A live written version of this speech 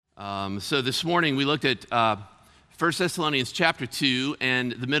So this morning we looked at 1 Thessalonians chapter 2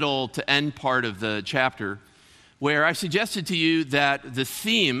 and the middle to end part of the chapter, where I suggested to you that the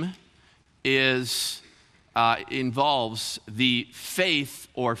theme involves the faith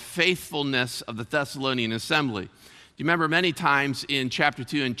or faithfulness of the Thessalonian assembly. You remember many times in chapter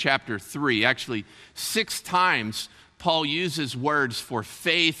 2 and chapter 3, actually 6 times, Paul uses words for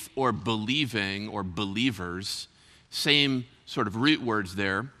faith or believing or believers, same sort of root words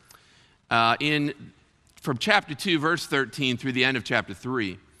there. From chapter 2, verse 13 through the end of chapter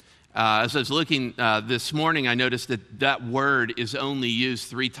 3. As I was looking this morning, I noticed that that word is only used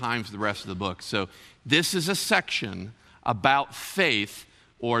 3 times the rest of the book. So this is a section about faith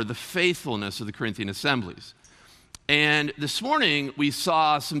or the faithfulness of the Corinthian assemblies. And this morning, we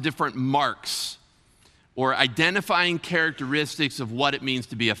saw some different marks or identifying characteristics of what it means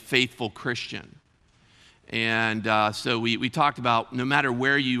to be a faithful Christian. And so we talked about no matter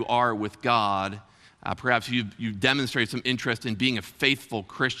where you are with God, perhaps you've demonstrated some interest in being a faithful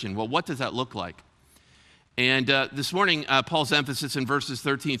Christian. Well, what does that look like? And this morning, Paul's emphasis in verses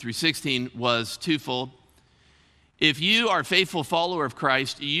 13 through 16 was twofold. If you are a faithful follower of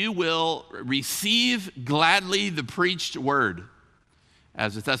Christ, you will receive gladly the preached word,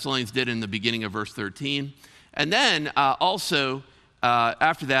 as the Thessalonians did in the beginning of verse 13. And then also,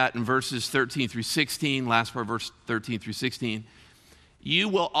 after that, in verses 13 through 16, last part of verse 13 through 16, you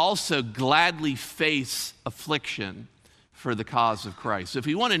will also gladly face affliction for the cause of Christ. So if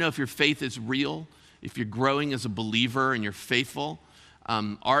you want to know if your faith is real, if you're growing as a believer and you're faithful,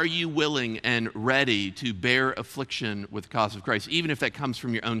 are you willing and ready to bear affliction with the cause of Christ, even if that comes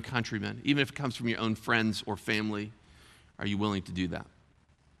from your own countrymen, even if it comes from your own friends or family? Are you willing to do that?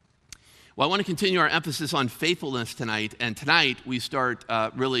 Well, I want to continue our emphasis on faithfulness tonight, and tonight we start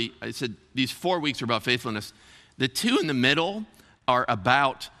I said these 4 weeks are about faithfulness. The 2 in the middle are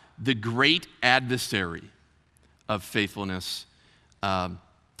about the great adversary of faithfulness.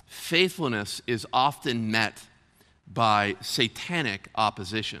 Faithfulness is often met by satanic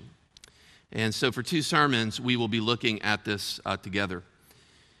opposition. And so for 2 sermons, we will be looking at this together.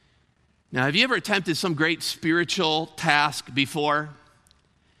 Now, have you ever attempted some great spiritual task before?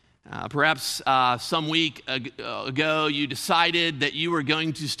 Perhaps some week ago, you decided that you were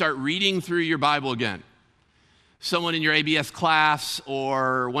going to start reading through your Bible again. Someone in your ABS class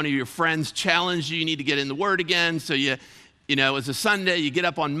or one of your friends challenged you need to get in the Word again. So you know, it's a Sunday, you get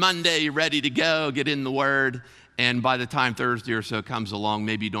up on Monday, you're ready to go, get in the Word. And by the time Thursday or so comes along,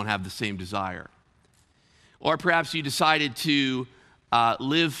 maybe you don't have the same desire. Or perhaps you decided to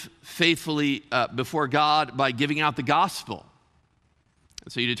live faithfully before God by giving out the gospel.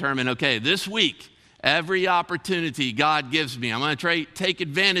 So you determine, okay, this week, every opportunity God gives me, I'm going to take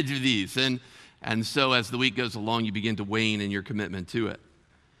advantage of these. And so as the week goes along, you begin to wane in your commitment to it.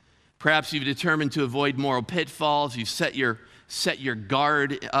 Perhaps you've determined to avoid moral pitfalls. You've set your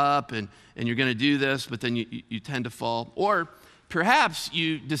guard up and you're going to do this, but then you tend to fall. Or perhaps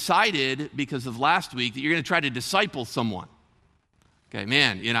you decided because of last week that you're going to try to disciple someone. Okay,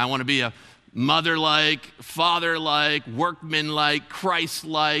 man, I want to be a mother-like, father-like, workman-like,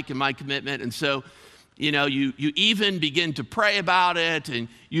 Christ-like in my commitment. And so, you even begin to pray about it, and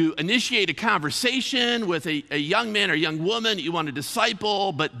you initiate a conversation with a young man or young woman that you want to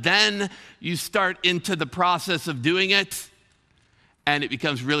disciple, but then you start into the process of doing it, and it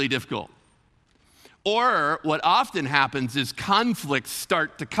becomes really difficult. Or what often happens is conflicts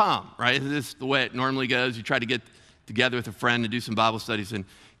start to come, right? This is the way it normally goes. You try to get together with a friend and do some Bible studies, and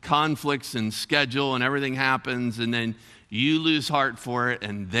conflicts and schedule and everything happens, and then you lose heart for it,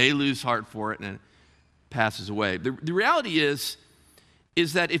 and they lose heart for it, and it passes away. The reality is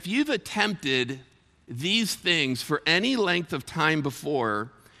that if you've attempted these things for any length of time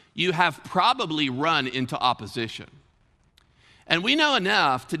before, you have probably run into opposition. And we know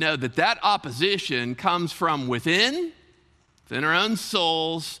enough to know that opposition comes from within our own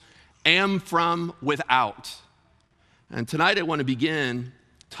souls, and from without. And tonight I want to begin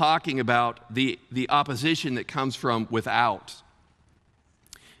talking about the opposition that comes from without.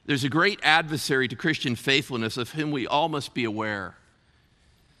 There's a great adversary to Christian faithfulness of whom we all must be aware.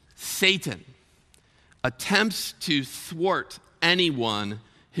 Satan attempts to thwart anyone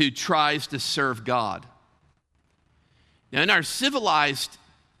who tries to serve God. Now, in our civilized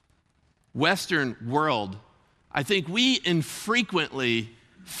Western world, I think we infrequently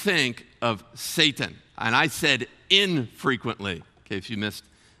think of Satan. And I said infrequently, in case you missed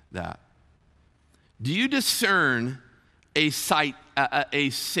that. Do you discern a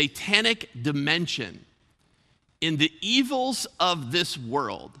satanic dimension in the evils of this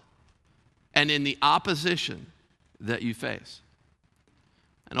world and in the opposition that you face?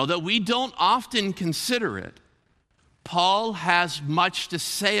 And although we don't often consider it, Paul has much to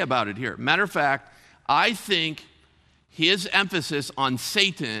say about it here. Matter of fact, I think his emphasis on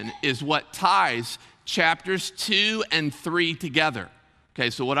Satan is what ties chapters 2 and 3 together. Okay,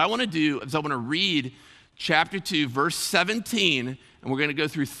 so what I want to do is I want to read chapter 2, verse 17, and we're going to go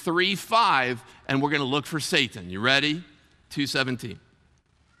through 3:5, and we're going to look for Satan. You ready? 2:17.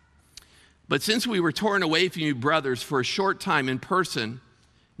 But since we were torn away from you, brothers, for a short time in person,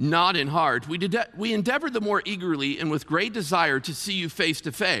 not in heart, we endeavored the more eagerly and with great desire to see you face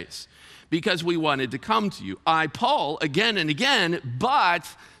to face, because we wanted to come to you. I, Paul, again and again, but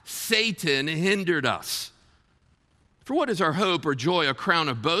Satan hindered us. For what is our hope or joy, a crown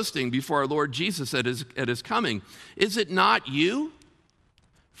of boasting before our Lord Jesus at his coming? Is it not you?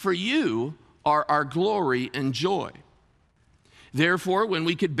 For you are our glory and joy. Therefore, when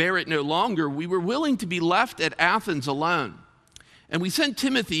we could bear it no longer, we were willing to be left at Athens alone. And we sent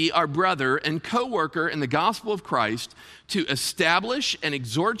Timothy, our brother and co-worker in the gospel of Christ, to establish and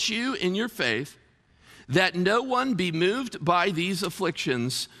exhort you in your faith, that no one be moved by these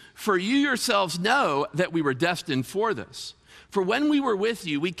afflictions, for you yourselves know that we were destined for this. For when we were with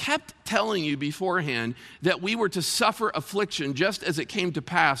you, we kept telling you beforehand that we were to suffer affliction just as it came to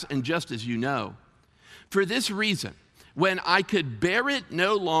pass and just as you know. For this reason, when I could bear it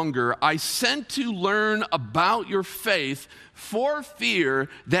no longer, I sent to learn about your faith, for fear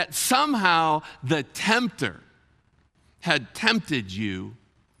that somehow the tempter had tempted you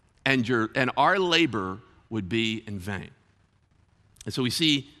and our labor would be in vain. And so we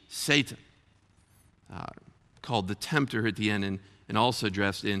see Satan called the tempter at the end and also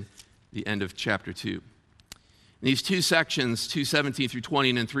addressed in the end of chapter 2. In these two sections, 2:17 through 20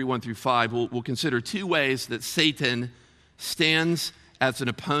 and then 3:1 through 5, we'll consider two ways that Satan stands as an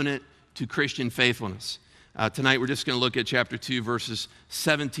opponent to Christian faithfulness. Tonight we're just going to look at chapter 2, verses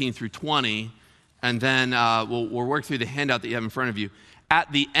 17 through 20, and then we'll work through the handout that you have in front of you.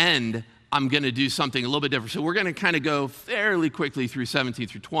 At the end, I'm going to do something a little bit different. So we're going to kind of go fairly quickly through 17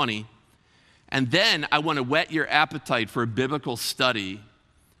 through 20, and then I want to whet your appetite for a biblical study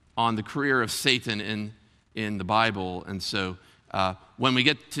on the career of Satan in the Bible. And so when we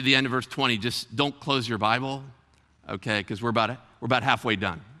get to the end of verse 20, just don't close your Bible, okay, because we're about halfway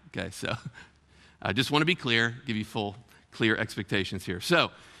done. Okay, so I just want to be clear, give you full, clear expectations here. So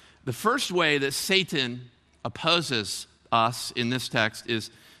the first way that Satan opposes us in this text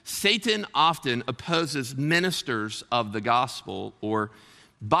is Satan often opposes ministers of the gospel, or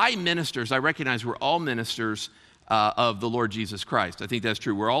by ministers, I recognize we're all ministers of the Lord Jesus Christ. I think that's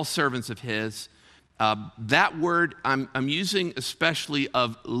true. We're all servants of his. That word I'm using especially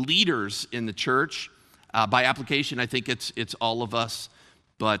of leaders in the church. By application, I think it's all of us.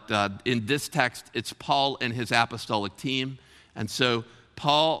 But in this text, it's Paul and his apostolic team. And so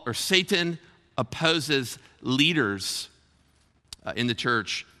Satan opposes leaders in the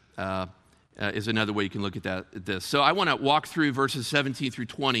church is another way you can look at this. So I want to walk through verses 17 through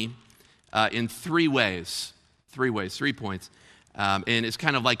 20 in three points. And it's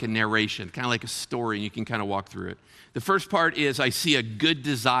kind of like a narration, kind of like a story, and you can kind of walk through it. The first part is I see a good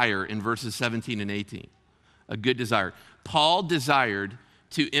desire in verses 17 and 18. A good desire. Paul desired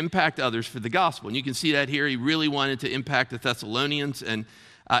to impact others for the gospel. And you can see that here. He really wanted to impact the Thessalonians. And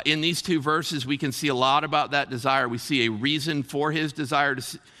in these two verses, we can see a lot about that desire. We see a reason for his desire to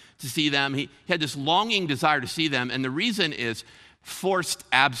see them. He had this longing desire to see them. And the reason is forced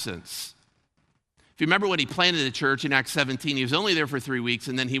absence. If you remember when he planted the church in Acts 17, he was only there for 3 weeks,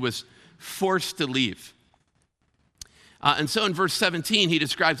 and then he was forced to leave. And so in verse 17, he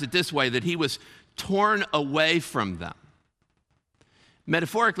describes it this way, that he was torn away from them.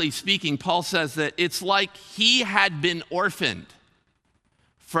 Metaphorically speaking, Paul says that it's like he had been orphaned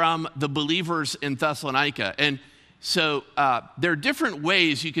from the believers in Thessalonica. And so there are different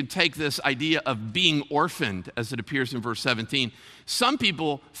ways you can take this idea of being orphaned as it appears in verse 17. Some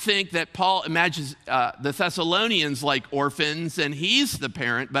people think that Paul imagines the Thessalonians like orphans and he's the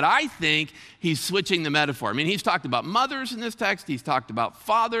parent, but I think he's switching the metaphor. I mean, he's talked about mothers in this text, he's talked about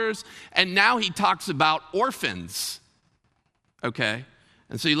fathers, and now he talks about orphans. Okay?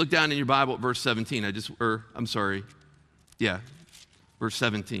 And so you look down in your Bible at verse 17. Verse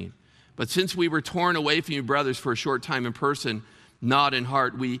 17. But since we were torn away from you, brothers, for a short time in person, not in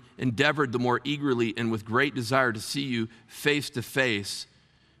heart, we endeavored the more eagerly and with great desire to see you face to face,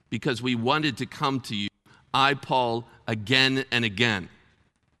 because we wanted to come to you, I, Paul, again and again.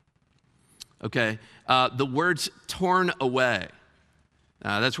 Okay, the words torn away,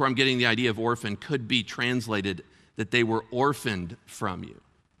 that's where I'm getting the idea of orphan, could be translated that they were orphaned from you.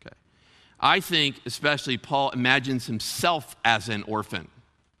 Okay, I think especially Paul imagines himself as an orphan.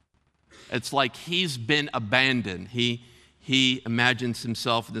 It's like he's been abandoned. He imagines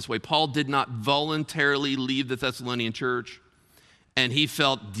himself in this way. Paul did not voluntarily leave the Thessalonian church, and he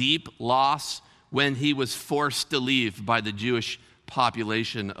felt deep loss when he was forced to leave by the Jewish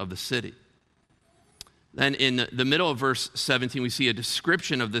population of the city. Then in the middle of verse 17, we see a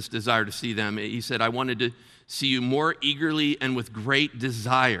description of this desire to see them. He said, I wanted to see you more eagerly and with great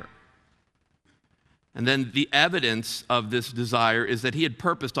desire. And then the evidence of this desire is that he had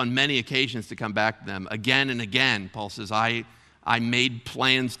purposed on many occasions to come back to them. Again and again, Paul says, I made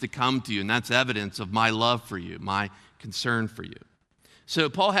plans to come to you, and that's evidence of my love for you, my concern for you. So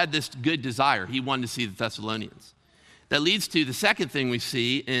Paul had this good desire. He wanted to see the Thessalonians. That leads to the second thing we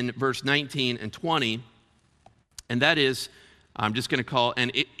see in verse 19 and 20, and that is, I'm just going to call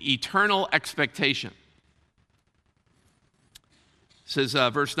an eternal expectation. It says,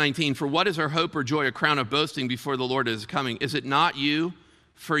 verse 19, for what is our hope or joy, a crown of boasting before the Lord is coming? Is it not you?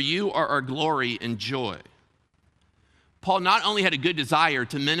 For you are our glory and joy. Paul not only had a good desire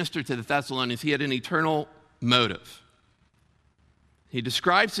to minister to the Thessalonians, he had an eternal motive. He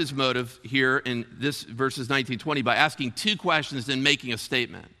describes his motive here in this verses 19-20 by asking two questions and making a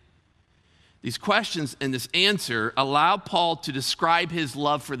statement. These questions and this answer allow Paul to describe his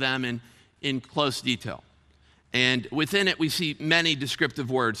love for them in close detail. And within it, we see many descriptive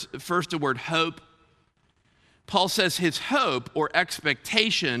words. First, the word hope. Paul says his hope or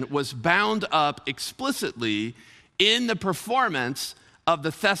expectation was bound up explicitly in the performance of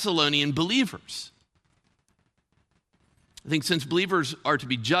the Thessalonian believers. I think since believers are to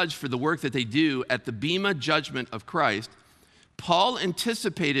be judged for the work that they do at the bema judgment of Christ, Paul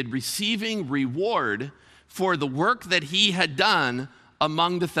anticipated receiving reward for the work that he had done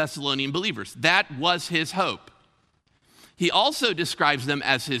among the Thessalonian believers. That was his hope. He also describes them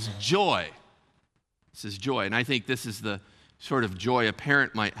as his joy. This is joy, and I think this is the sort of joy a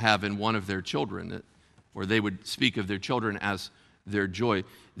parent might have in one of their children, or they would speak of their children as their joy.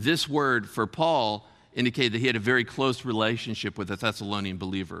 This word for Paul indicated that he had a very close relationship with the Thessalonian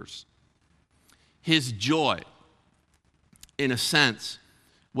believers. His joy, in a sense,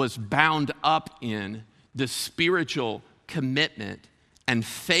 was bound up in the spiritual commitment and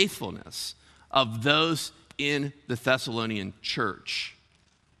faithfulness of those in the Thessalonian church.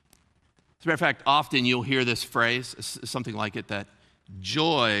 As a matter of fact, often you'll hear this phrase, something like it, that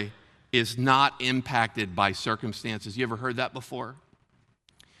joy is not impacted by circumstances. You ever heard that before?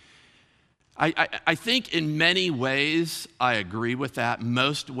 I think in many ways I agree with that.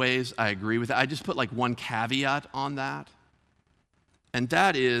 Most ways I agree with that. I just put like one caveat on that. And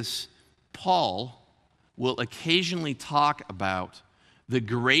that is, Paul will occasionally talk about the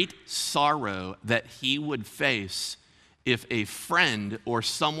great sorrow that he would face if a friend or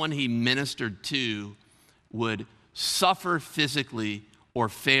someone he ministered to would suffer physically or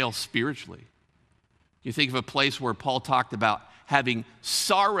fail spiritually. You think of a place where Paul talked about having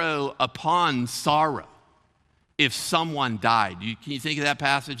sorrow upon sorrow if someone died. Can you think of that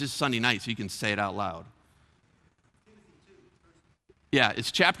passage? It's Sunday night, so you can say it out loud. Yeah,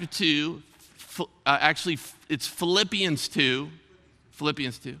 it's chapter 2. Actually, it's Philippians 2.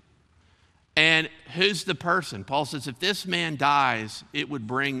 Philippians 2. And who's the person? Paul says, if this man dies, it would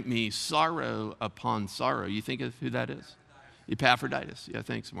bring me sorrow upon sorrow. You think of who that is? Epaphroditus. Yeah,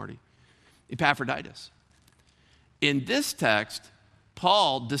 thanks, Marty. Epaphroditus. In this text,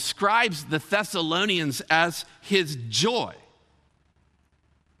 Paul describes the Thessalonians as his joy.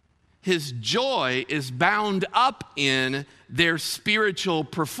 His joy is bound up in their spiritual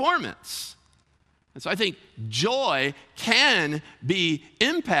performance. And so I think joy can be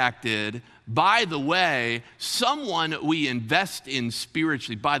impacted by the way someone we invest in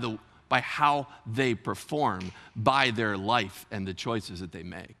spiritually, by how they perform, by their life and the choices that they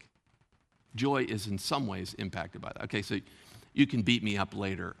make. Joy is in some ways impacted by that. Okay, so you can beat me up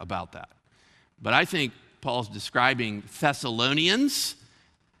later about that. But I think Paul's describing Thessalonians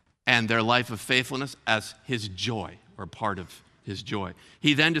and their life of faithfulness as his joy, or part of his joy.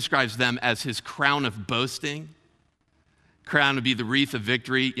 He then describes them as his crown of boasting. Crown would be the wreath of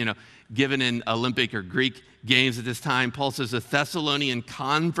victory, given in Olympic or Greek games at this time. Paul says the Thessalonian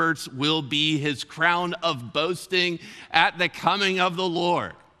converts will be his crown of boasting at the coming of the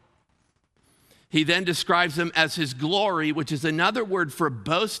Lord. He then describes them as his glory, which is another word for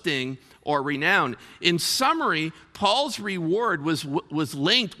boasting or renown. In summary, Paul's reward was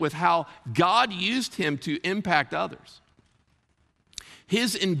linked with how God used him to impact others.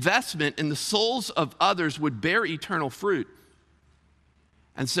 His investment in the souls of others would bear eternal fruit.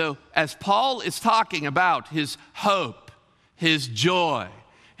 And so, as Paul is talking about his hope, his joy,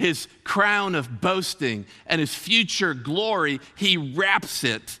 his crown of boasting, and his future glory, he wraps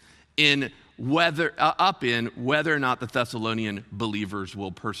it whether or not the Thessalonian believers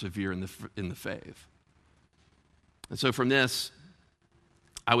will persevere in the faith. And so from this,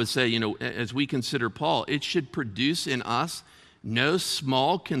 I would say, as we consider Paul, it should produce in us no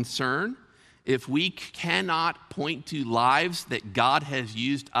small concern if we cannot point to lives that God has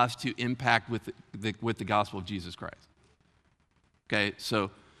used us to impact with the gospel of Jesus Christ. Okay,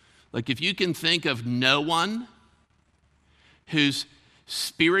 so if you can think of no one whose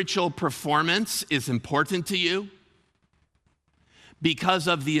spiritual performance is important to you because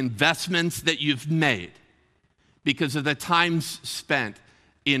of the investments that you've made, because of the times spent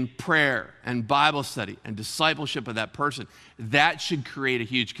in prayer and Bible study and discipleship of that person, that should create a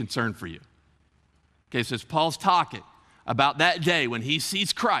huge concern for you. Okay, so as Paul's talking about that day when he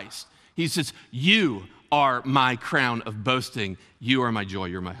sees Christ, he says, "You are my crown of boasting. You are my joy.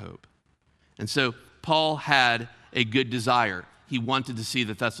 You're my hope." And so Paul had a good desire. He wanted to see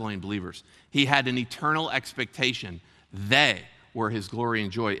the Thessalonian believers. He had an eternal expectation. They were his glory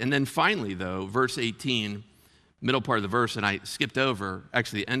and joy. And then finally, though, verse 18, middle part of the verse, and I skipped over,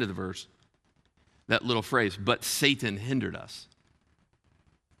 actually the end of the verse, that little phrase, "But Satan hindered us."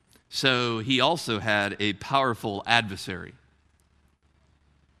 So he also had a powerful adversary.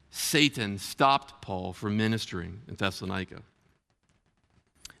 Satan stopped Paul from ministering in Thessalonica.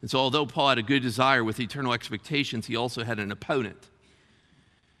 And so although Paul had a good desire with eternal expectations, he also had an opponent.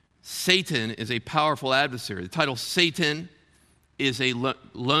 Satan is a powerful adversary. The title Satan is a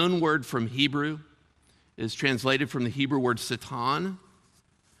loan word from Hebrew. It is translated from the Hebrew word Satan,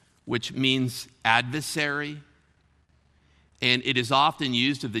 which means adversary. And it is often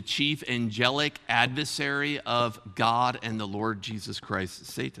used of the chief angelic adversary of God and the Lord Jesus Christ,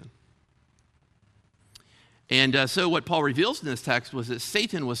 Satan. And so what Paul reveals in this text was that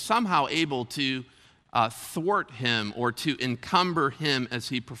Satan was somehow able to thwart him or to encumber him as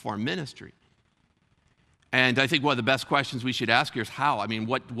he performed ministry. And I think one of the best questions we should ask here is how? I mean,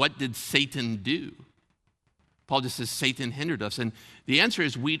 what did Satan do? Paul just says Satan hindered us. And the answer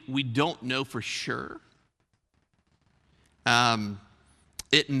is we don't know for sure.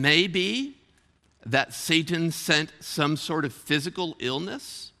 It may be that Satan sent some sort of physical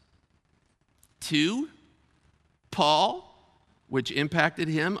illness to Paul, which impacted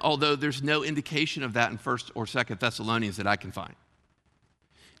him, although there's no indication of that in 1st or 2nd Thessalonians that I can find.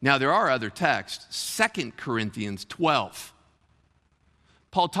 Now, there are other texts. 2 Corinthians 12.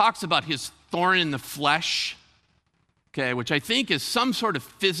 Paul talks about his thorn in the flesh, okay, which I think is some sort of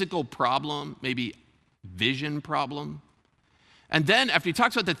physical problem, maybe vision problem. And then after he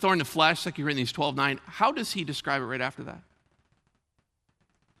talks about the thorn in the flesh, 2 Corinthians 12:9, how does he describe it right after that?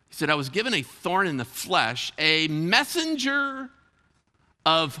 He said, "I was given a thorn in the flesh, a messenger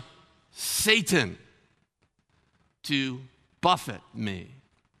of Satan to buffet me."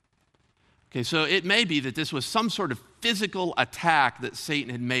 Okay, so it may be that this was some sort of physical attack that Satan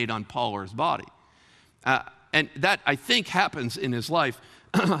had made on Paul or his body. And that, I think, happens in his life.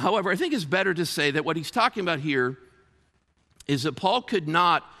 However, I think it's better to say that what he's talking about here is that Paul could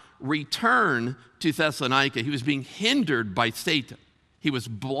not return to Thessalonica. He was being hindered by Satan. He was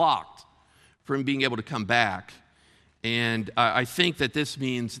blocked from being able to come back. And I think that this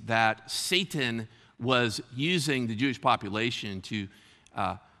means that Satan was using the Jewish population to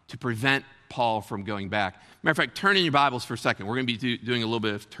prevent Paul from going back. Matter of fact, turn in your Bibles for a second. We're going to be doing a little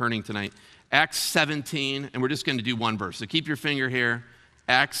bit of turning tonight. Acts 17, and we're just going to do one verse. So keep your finger here.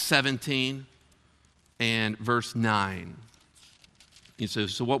 Acts 17 and verse 9.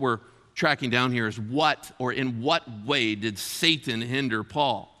 So what we're tracking down here is in what way did Satan hinder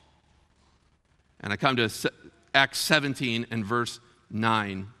Paul? And I come to Acts 17 and verse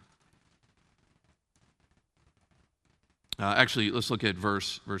 9. Actually, let's look at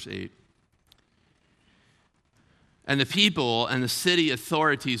verse 8. "And the people and the city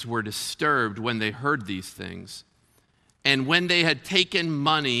authorities were disturbed when they heard these things. And when they had taken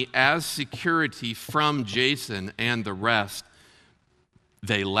money as security from Jason and the rest,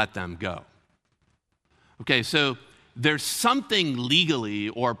 they let them go." Okay, so there's something legally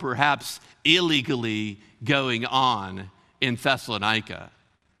or perhaps illegally going on in Thessalonica.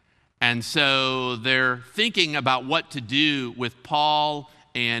 And so they're thinking about what to do with Paul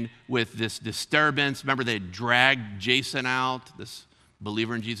and with this disturbance. Remember, they had dragged Jason out, this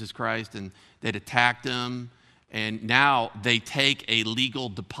believer in Jesus Christ, and they'd attacked him. And now they take a legal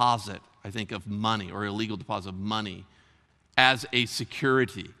deposit, I think, of money, or a legal deposit of money as a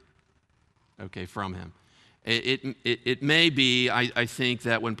security, okay, from him. It may be, I think,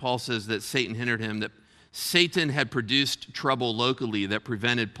 that when Paul says that Satan hindered him, that Satan had produced trouble locally that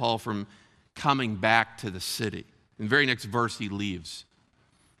prevented Paul from coming back to the city. In the very next verse, he leaves.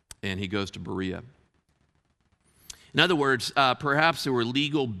 and he goes to Berea. In other words, perhaps there were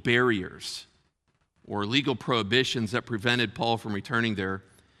legal barriers or legal prohibitions that prevented Paul from returning there.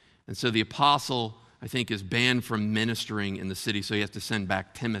 And so the apostle, I think, is banned from ministering in the city, so he has to send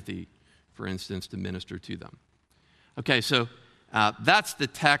back Timothy, for instance, to minister to them. Okay, so that's the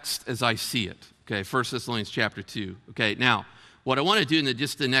text as I see it. Okay, 1 Thessalonians chapter 2. Okay, now, what I want to do in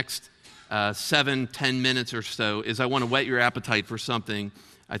just the next 7-10 minutes or so is I want to whet your appetite for something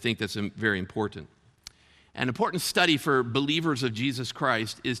I think that's very important. An important study for believers of Jesus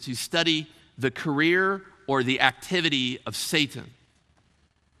Christ is to study the career or the activity of Satan.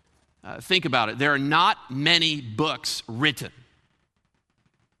 Think about it. There are not many books written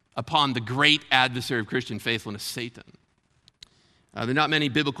upon the great adversary of Christian faithfulness, Satan. There are not many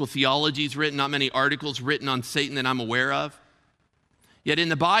biblical theologies written, not many articles written on Satan that I'm aware of. Yet in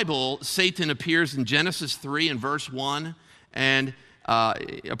the Bible, Satan appears in Genesis 3 and verse 1 and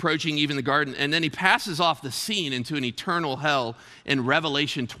approaching even the garden. And then he passes off the scene into an eternal hell in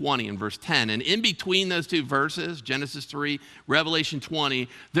Revelation 20 and verse 10. And in between those two verses, Genesis 3, Revelation 20,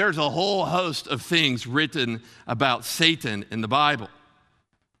 there's a whole host of things written about Satan in the Bible.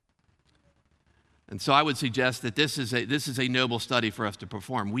 And so I would suggest that this is a noble study for us to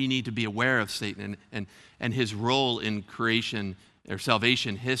perform. We need to be aware of Satan and his role in creation or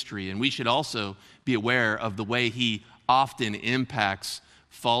salvation history. And we should also be aware of the way he often impacts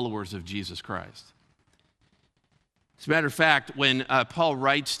followers of Jesus Christ. As a matter of fact, when Paul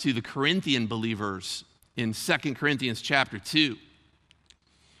writes to the Corinthian believers in 2 Corinthians chapter 2,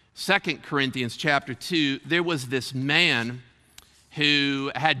 2 Corinthians chapter 2, there was this man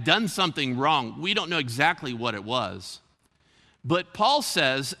who had done something wrong. We don't know exactly what it was. But Paul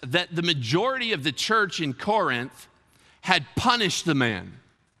says that the majority of the church in Corinth had punished the man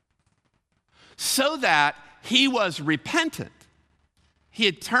so that he was repentant. He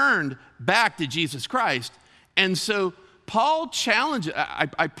had turned back to Jesus Christ. And so Paul challenged,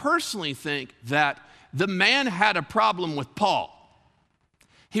 I personally think that the man had a problem with Paul.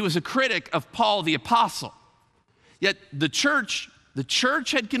 He was a critic of Paul the apostle. Yet the church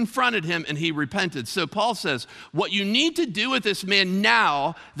had confronted him and he repented. So Paul says, what you need to do with this man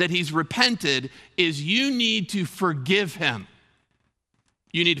now that he's repented is you need to forgive him.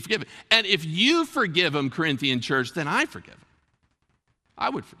 You need to forgive him. And if you forgive him, Corinthian church, then I forgive him. I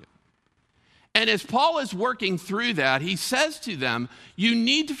would forgive him. And as Paul is working through that, he says to them, you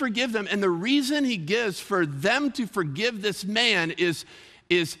need to forgive them. And the reason he gives for them to forgive this man is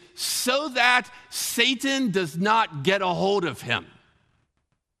so that Satan does not get a hold of him.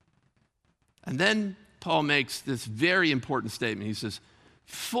 And then Paul makes this very important statement. He says,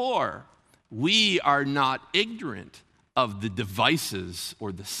 for we are not ignorant of the devices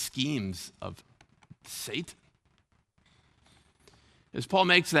or the schemes of Satan. As Paul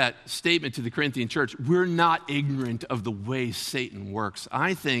makes that statement to the Corinthian church, we're not ignorant of the way Satan works.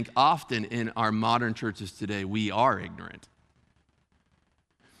 I think often in our modern churches today, we are ignorant.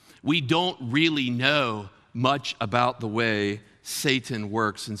 We don't really know much about the way Satan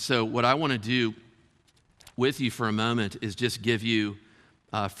works. And so what I want to do with you for a moment is just give you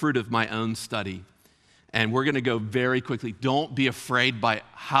fruit of my own study. And we're going to go very quickly. Don't be afraid by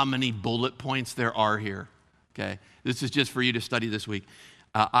how many bullet points there are here, okay? This is just for you to study this week.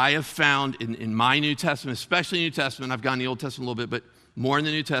 I have found in my New Testament, especially New Testament, I've gone the Old Testament a little bit, but more in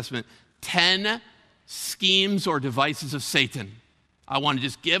the New Testament, 10 schemes or devices of Satan. I want to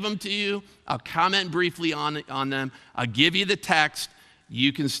just give them to you. I'll comment briefly on them. I'll give you the text.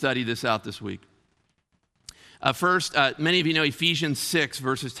 You can study this out this week. First, many of you know Ephesians 6,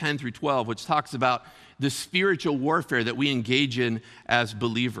 verses 10 through 12, which talks about the spiritual warfare that we engage in as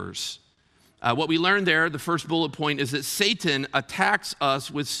believers. What we learned there, the first bullet point, is that Satan attacks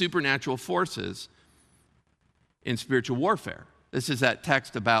us with supernatural forces in spiritual warfare. This is that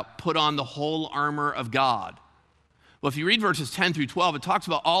text about put on the whole armor of God. Well, if you read verses 10 through 12, it talks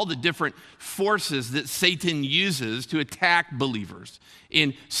about all the different forces that Satan uses to attack believers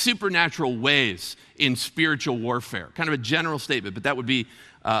in supernatural ways in spiritual warfare. Kind of a general statement, but that would be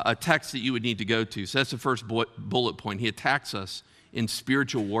a text that you would need to go to. So that's the first bullet point. He attacks us in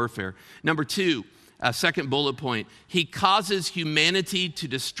spiritual warfare. Number two, second bullet point, he causes humanity to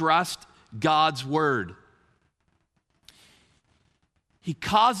distrust God's word. He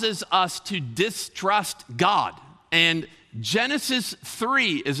causes us to distrust God. And Genesis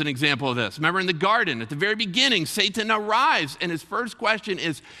 3 is an example of this. Remember in the garden, at the very beginning, Satan arrives, and his first question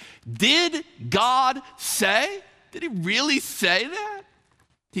is, did God say? Did he really say that?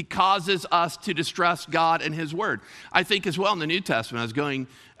 He causes us to distrust God and his word. I think as well in the New Testament, I was going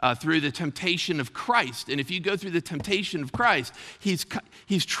through the temptation of Christ. And if you go through the temptation of Christ, he's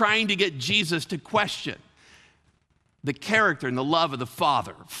trying to get Jesus to question the character and the love of the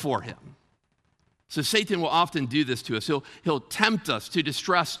Father for him. So Satan will often do this to us. He'll tempt us to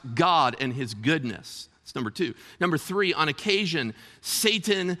distrust God and his goodness. That's number two. Number three, on occasion,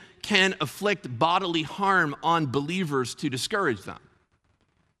 Satan can afflict bodily harm on believers to discourage them.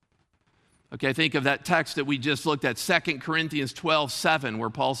 Okay, think of that text that we just looked at, 2 Corinthians 12:7, where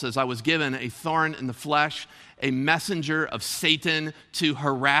Paul says, I was given a thorn in the flesh, a messenger of Satan to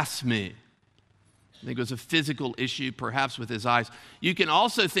harass me. I think it was a physical issue, perhaps with his eyes. You can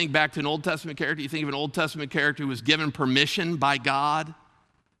also think back to an Old Testament character. You think of an Old Testament character who was given permission by God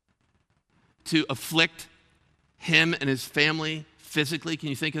to afflict him and his family physically. Can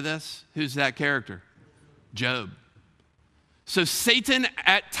you think of this? Who's that character? Job. So Satan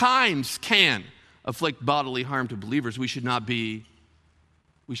at times can afflict bodily harm to believers. We should not be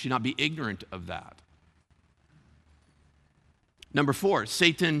ignorant of that. Number four,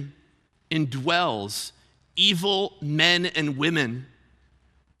 Satan indwells evil men and women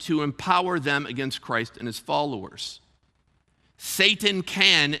to empower them against Christ and his followers. Satan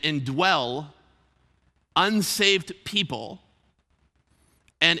can indwell unsaved people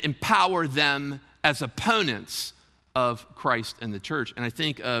and empower them as opponents of Christ and the church. And I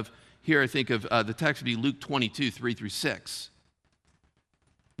think of the text would be Luke 22:3-6,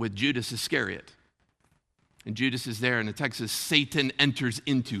 with Judas Iscariot. And Judas is there, and the text says, Satan enters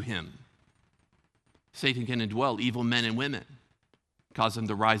into him. Satan can indwell evil men and women, cause them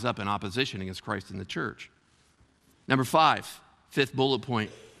to rise up in opposition against Christ and the church. Number five, fifth bullet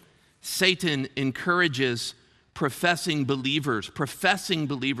point, Satan encourages professing believers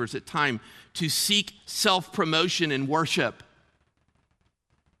at times to seek self-promotion in worship.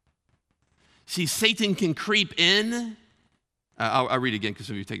 See, Satan can creep in. I'll read it again because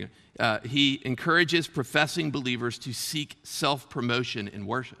some of you are taking it. He encourages professing believers to seek self-promotion in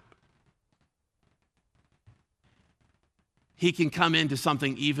worship. He can come into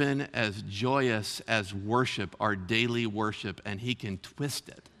something even as joyous as worship, our daily worship, and he can twist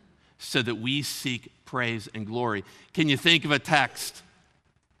it so that we seek praise and glory. Can you think of a text?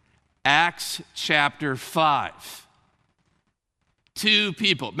 Acts chapter 5. Two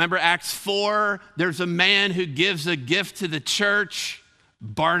people. Remember Acts 4? There's a man who gives a gift to the church,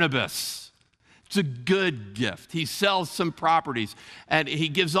 Barnabas. It's a good gift. He sells some properties, and he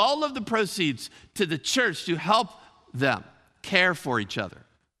gives all of the proceeds to the church to help them care for each other.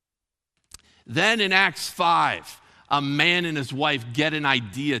 Then in Acts 5, a man and his wife get an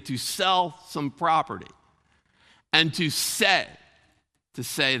idea to sell some property and to say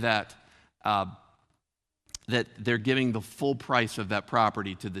that they're giving the full price of that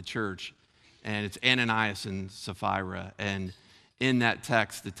property to the church. And it's Ananias and Sapphira. And in that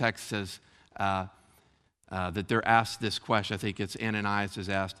text, the text says that they're asked this question. I think it's Ananias is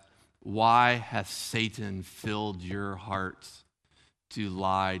asked, why has Satan filled your hearts to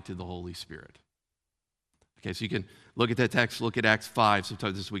lie to the Holy Spirit? Okay, so you can look at that text, look at Acts 5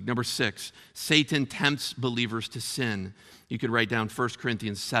 sometime this week. Number 6, Satan tempts believers to sin. You could write down 1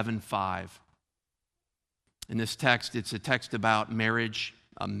 Corinthians 7:5. In this text, it's a text about marriage,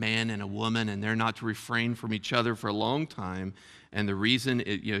 a man and a woman, and they're not to refrain from each other for a long time. And the reason,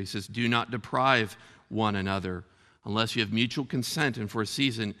 he says, do not deprive one another unless you have mutual consent and for a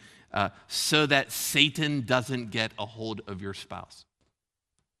season, so that Satan doesn't get a hold of your spouse.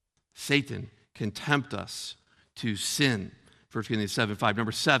 Satan can tempt us to sin. 1 Corinthians 7:5.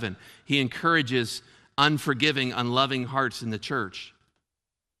 Number 7, he encourages unforgiving, unloving hearts in the church.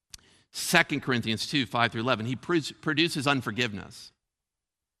 2 Corinthians 2:5-11. He produces unforgiveness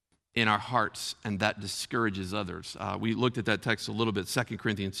in our hearts, and that discourages others. We looked at that text a little bit, 2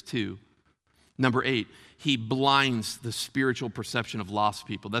 Corinthians 2. Number 8, he blinds the spiritual perception of lost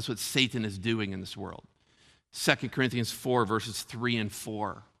people. That's what Satan is doing in this world. 2 Corinthians 4, verses 3 and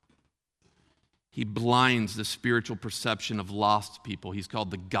 4. He blinds the spiritual perception of lost people. He's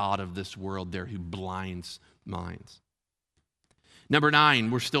called the God of this world there who blinds minds. Number 9,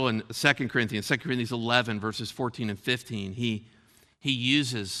 we're still in 2 Corinthians 11, verses 14 and 15. He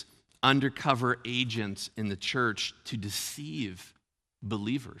uses undercover agents in the church to deceive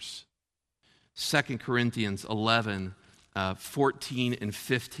believers. 2 Corinthians 11, 14 and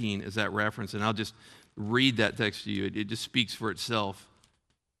 15 is that reference. And I'll just read that text to you. It just speaks for itself.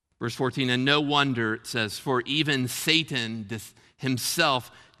 Verse 14, and no wonder, it says, for even Satan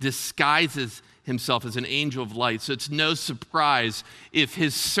himself disguises himself as an angel of light. So it's no surprise if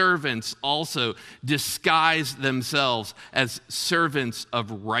his servants also disguise themselves as servants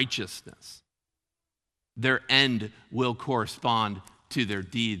of righteousness. Their end will correspond to their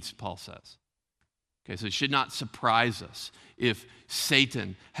deeds, Paul says. Okay, so it should not surprise us if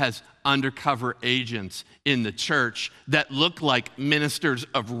Satan has undercover agents in the church that look like ministers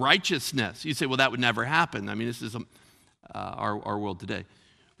of righteousness. You say, well, that would never happen. I mean, this is our world today.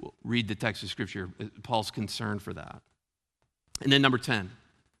 We'll read the text of Scripture. Paul's concerned for that. And then number 10,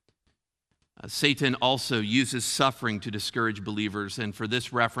 Satan also uses suffering to discourage believers. And for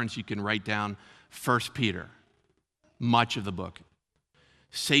this reference, you can write down 1 Peter, much of the book.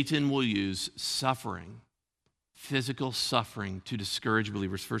 Satan will use suffering, physical suffering, to discourage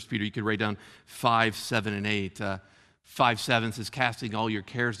believers. 1 Peter, you could write down 5, 7, and 8. 5:7 says, casting all your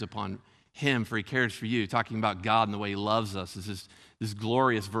cares upon him, for he cares for you. Talking about God and the way he loves us. This is this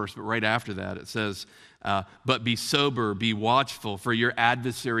glorious verse, but right after that it says, but be sober, be watchful, for your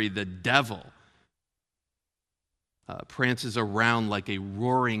adversary, the devil, prances around like a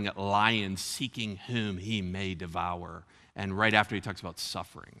roaring lion, seeking whom he may devour. And right after he talks about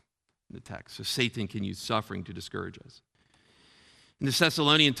suffering in the text. So Satan can use suffering to discourage us. In the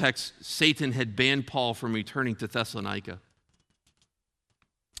Thessalonian text, Satan had banned Paul from returning to Thessalonica.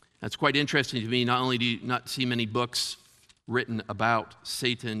 That's quite interesting to me. Not only do you not see many books written about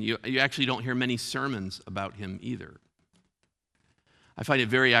Satan, you actually don't hear many sermons about him either. I find it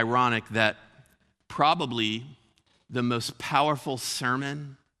very ironic that probably the most powerful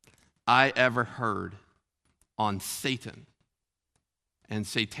sermon I ever heard on Satan and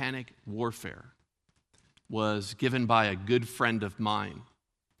satanic warfare was given by a good friend of mine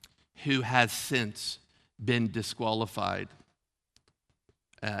who has since been disqualified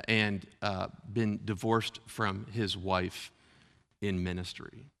and been divorced from his wife in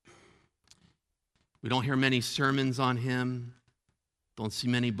ministry. We don't hear many sermons on him, don't see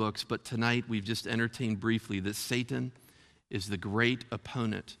many books, but tonight we've just entertained briefly that Satan is the great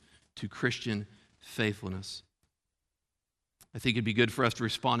opponent to Christian faithfulness. I think it'd be good for us to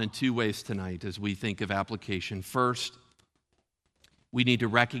respond in two ways tonight as we think of application. First, we need to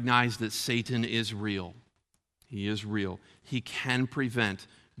recognize that Satan is real. He is real. He can prevent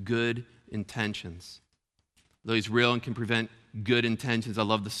good intentions. Though he's real and can prevent good intentions, I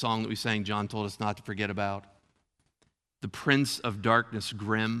love the song that we sang, John told us not to forget about. The prince of darkness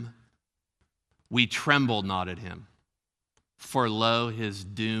grim, we tremble not at him. For lo, his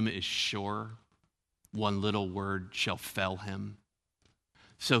doom is sure. One little word shall fell him.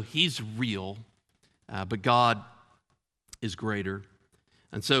 So he's real, but God is greater.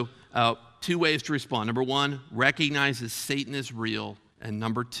 And so two ways to respond. Number one, recognize that Satan is real. And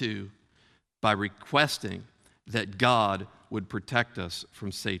number two, by requesting that God would protect us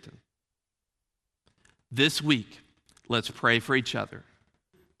from Satan. This week, let's pray for each other.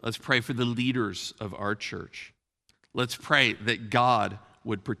 Let's pray for the leaders of our church. Let's pray that God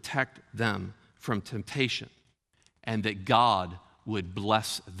would protect them from temptation and that God would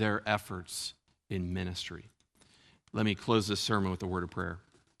bless their efforts in ministry. Let me close this sermon with a word of prayer.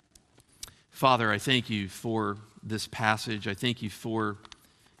 Father, I thank you for this passage. I thank you for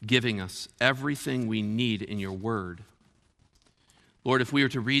giving us everything we need in your word. Lord, if we were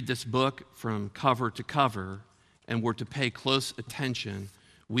to read this book from cover to cover and were to pay close attention,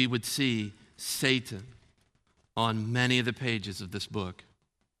 we would see Satan on many of the pages of this book.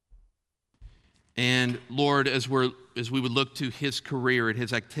 And Lord, as we would look to his career and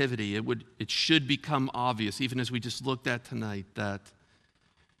his activity, it should become obvious, even as we just looked at tonight, that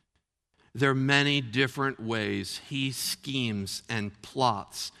there are many different ways he schemes and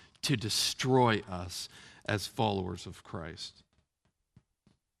plots to destroy us as followers of Christ.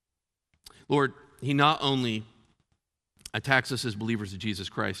 Lord, he not only attacks us as believers of Jesus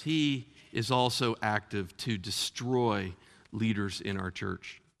Christ, he is also active to destroy leaders in our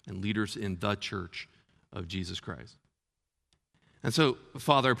church and leaders in the church of Jesus Christ. And so,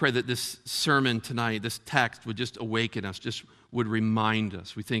 Father, I pray that this sermon tonight, this text, would just awaken us, just would remind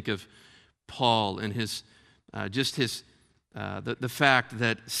us. We think of Paul and the fact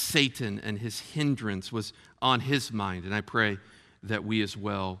that Satan and his hindrance was on his mind, and I pray that we as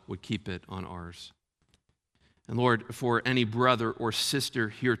well would keep it on ours. And Lord, for any brother or sister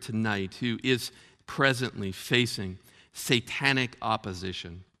here tonight who is presently facing satanic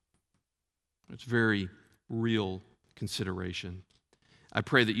opposition, it's very real consideration. I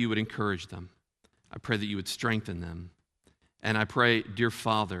pray that you would encourage them. I pray that you would strengthen them. And I pray, dear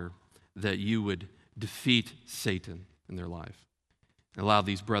Father, that you would defeat Satan in their life and allow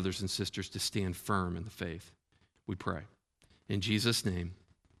these brothers and sisters to stand firm in the faith. We pray. In Jesus' name,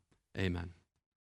 amen.